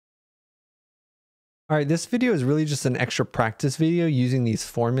All right, this video is really just an extra practice video using these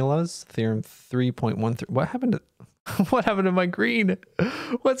formulas. Theorem 3.13. What happened to what happened to my green?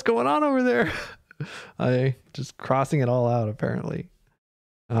 What's going on over there? I just crossing it all out apparently.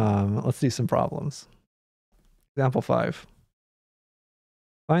 Let's do some problems. Example 5.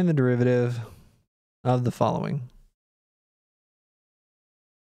 Find the derivative of the following.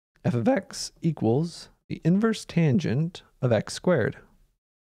 F of x equals the inverse tangent of x squared.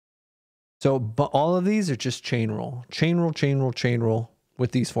 So, but all of these are just chain rule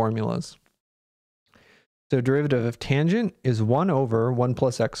with these formulas. So derivative of tangent is 1 over 1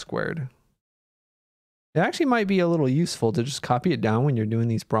 plus x squared. It actually might be a little useful to just copy it down when you're doing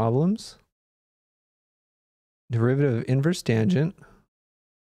these problems. Derivative of inverse tangent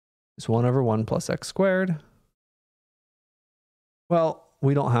is 1 over 1 plus x squared. Well,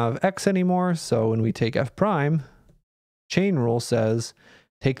 we don't have x anymore, so when we take f prime, chain rule says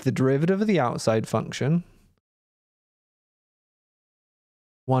take the derivative of the outside function,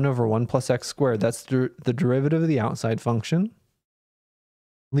 1 over 1 plus x squared, that's the derivative of the outside function.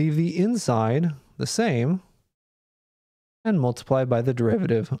 Leave the inside the same, and multiply by the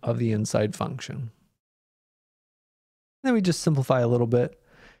derivative of the inside function. Then we just simplify a little bit.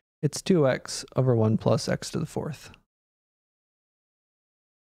 It's 2x over 1 plus x to the fourth.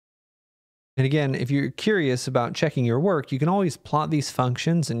 And again, if you're curious about checking your work, you can always plot these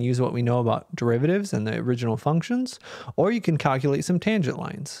functions and use what we know about derivatives and the original functions, or you can calculate some tangent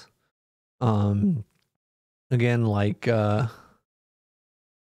lines. Again, like one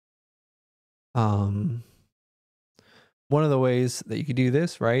of the ways that you could do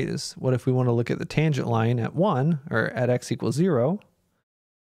this, right, is what if we want to look at the tangent line at 1, or at x equals 0,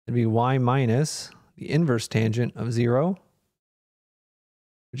 it'd be y minus the inverse tangent of 0,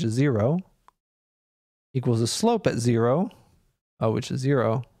 which is 0, equals a slope at 0, which is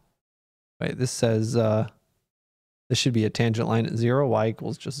 0. Wait, this says this should be a tangent line at 0, y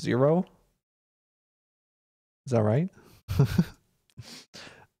equals just 0. Is that right?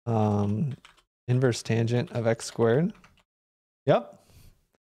 Inverse tangent of x squared. Yep.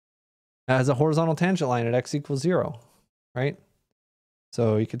 As a horizontal tangent line at x equals 0, right?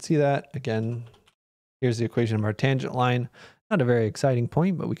 So you can see that. Again, here's the equation of our tangent line. Not a very exciting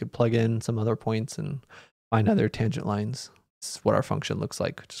point, but we could plug in some other points and find other tangent lines. This is what our function looks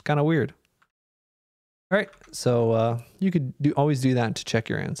like, which is kind of weird. All right, so you could always do that to check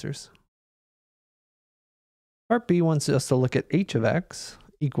your answers. Part B wants us to look at h of x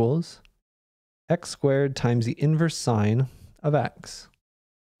equals x squared times the inverse sine of x.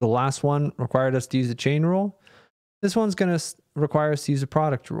 The last one required us to use the chain rule. This one's going to require us to use a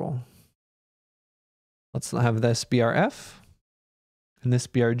product rule. Let's have this be our f. And this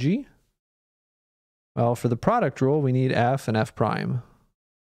be our g? Well, for the product rule, we need f and f prime.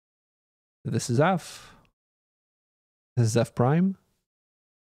 This is f. This is f prime.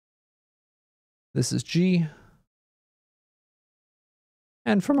 This is g.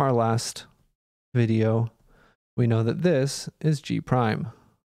 And from our last video, we know that this is g prime.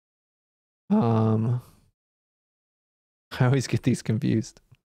 I always get these confused.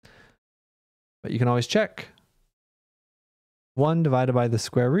 But you can always check. 1 divided by the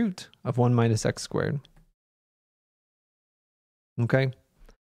square root of 1 minus x squared. Okay.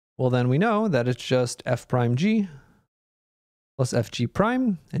 Well, then we know that it's just f prime g plus fg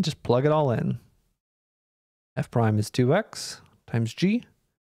prime, and just plug it all in. F prime is 2x times g,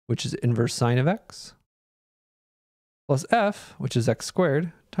 which is inverse sine of x, plus f, which is x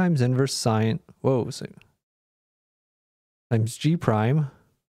squared, times inverse sine, times g prime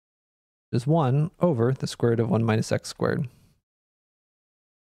is 1 over the square root of 1 minus x squared.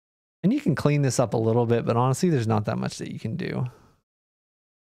 And you can clean this up a little bit, but honestly, there's not that much that you can do.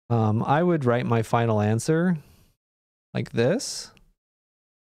 I would write my final answer like this.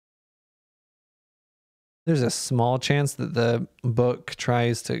 There's a small chance that the book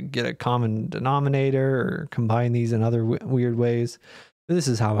tries to get a common denominator or combine these in other weird ways. But this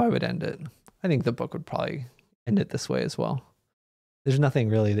is how I would end it. I think the book would probably end it this way as well. There's nothing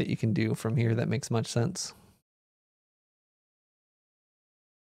really that you can do from here that makes much sense.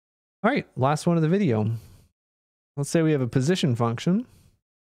 All right, last one of the video. Let's say we have a position function,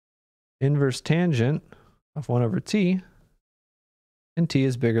 inverse tangent of 1 over t, and t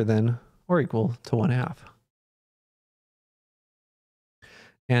is bigger than or equal to 1/2.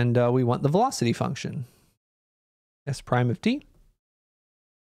 And we want the velocity function, s prime of t.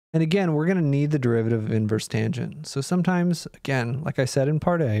 And again, we're going to need the derivative of inverse tangent. So sometimes, again, like I said in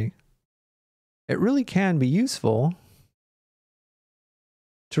part A, it really can be useful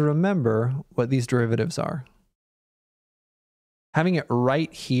to remember what these derivatives are. having it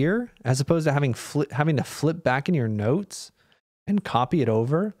right here, as opposed to having to flip back in your notes and copy it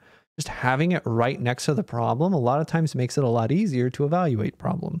over, just having it right next to the problem, a lot of times makes it a lot easier to evaluate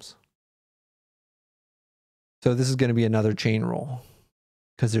problems. So this is going to be another chain rule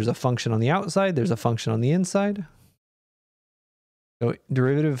because there's a function on the outside, there's a function on the inside. So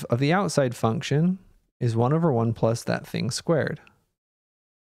derivative of the outside function is 1 over 1 plus that thing squared.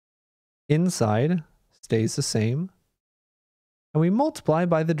 Inside stays the same. And we multiply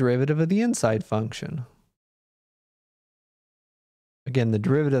by the derivative of the inside function. Again, the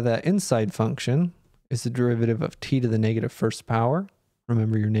derivative of that inside function is the derivative of t to the negative first power.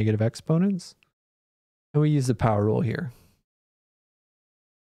 Remember your negative exponents. And we use the power rule here.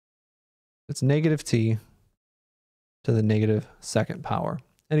 It's negative t to the negative second power.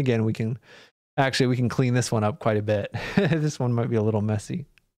 And again, we can clean this one up quite a bit. This one might be a little messy.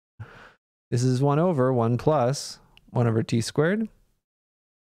 This is 1 over 1 plus 1 over t squared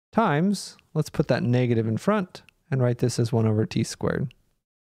times, let's put that negative in front and write this as 1 over t squared.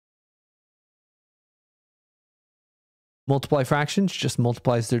 Multiply fractions just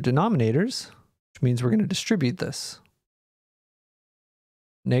multiplies their denominators, which means we're going to distribute this.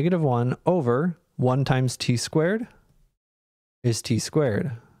 Negative 1 over 1 times t squared is t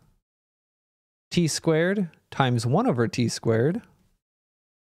squared. T squared times 1 over t squared,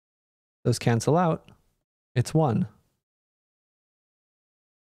 those cancel out. It's 1.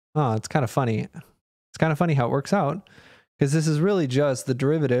 Oh, it's kind of funny. It's kind of funny how it works out, because this is really just the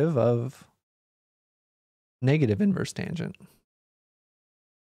derivative of negative inverse tangent.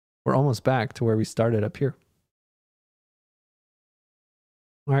 We're almost back to where we started up here.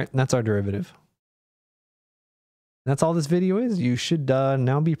 All right, that's our derivative. That's all this video is. You should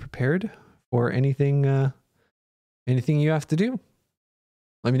now be prepared for anything you have to do.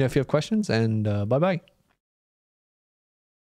 Let me know if you have questions, and bye-bye.